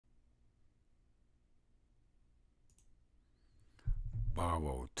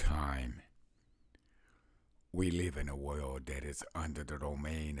borrowed time. We live in a world that is under the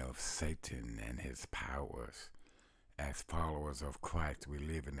domain of Satan and his powers. As followers of Christ, we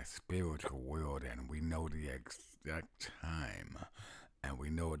live in a spiritual world, and we know the exact time and we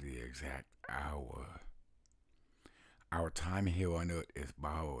know the exact hour. Our time here on earth is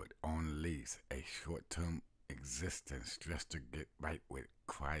borrowed on lease, a short-term existence just to get right with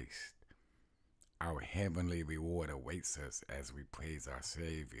Christ. Our heavenly reward awaits us as we praise our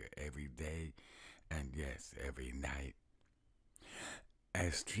Savior every day and yes, every night.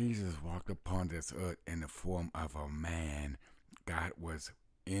 As Jesus walked upon this earth in the form of a man, God was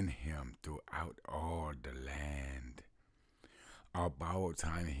in him throughout all the land. Our borrowed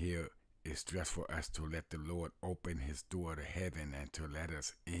time here is just for us to let the Lord open his door to heaven and to let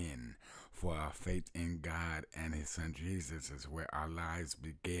us in. For our faith in God and his son Jesus is where our lives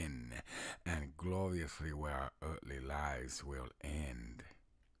begin, and gloriously where our earthly lives will end.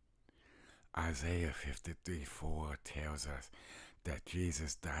 Isaiah 53:4 tells us that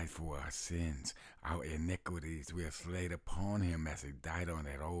Jesus died for our sins. Our iniquities were laid upon him as he died on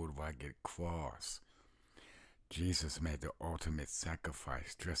that old rugged cross. Jesus made the ultimate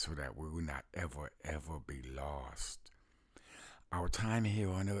sacrifice just so that we will not ever be lost. Our time here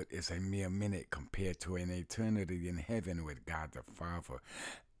on earth is a mere minute compared to an eternity in heaven with God the Father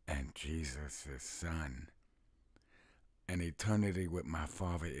and Jesus his Son. An eternity with my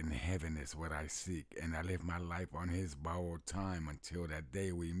Father in heaven is what I seek, and I live my life on his borrowed time until that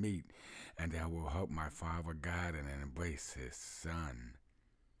day we meet, and I will help my Father God and embrace his Son.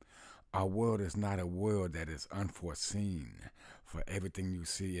 Our world is not a world that is unforeseen. For everything you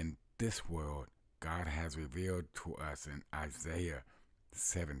see in this world, God has revealed to us in Isaiah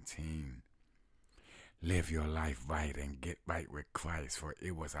 17. Live your life right and get right with Christ, for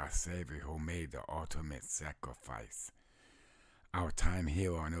it was our Savior who made the ultimate sacrifice. Our time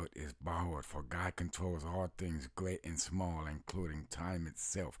here on earth is borrowed, for God controls all things great and small, including time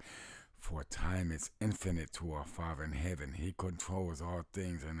itself. For time is infinite to our Father in heaven. He controls all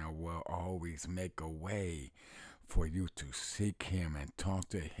things and will always make a way for you to seek him and talk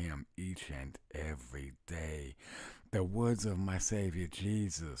to him each and every day. The words of my Savior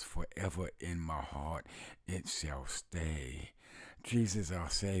Jesus, forever in my heart it shall stay. Jesus, our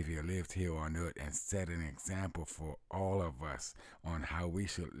Savior, lived here on earth and set an example for all of us on how we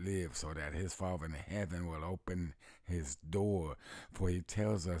should live so that his Father in heaven will open his door. For he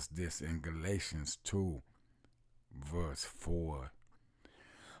tells us this in Galatians 2, verse 4.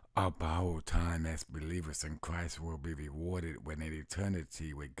 Our borrowed time as believers in Christ will be rewarded with an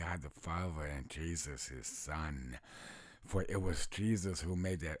eternity with God the Father and Jesus his Son. For it was Jesus who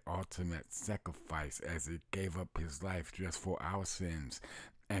made that ultimate sacrifice as he gave up his life just for our sins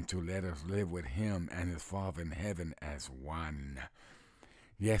and to let us live with him and his Father in heaven as one.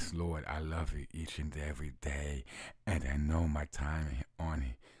 Yes, Lord, I love you each and every day, and I know my time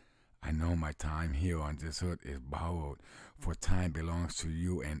here on this earth is borrowed, for time belongs to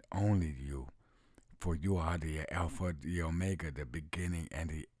you and only you. For you are the Alpha, the Omega, the beginning and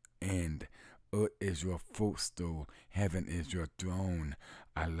the end. Earth is your footstool, heaven is your throne.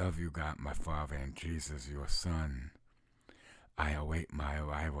 I love you, God, my Father, and Jesus, your Son. I await my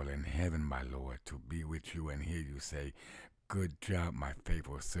arrival in heaven, my Lord, to be with you and hear you say, "Good job, my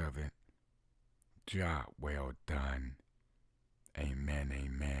faithful servant. Job well done." Amen,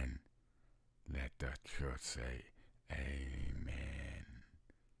 amen. Let the church say, amen.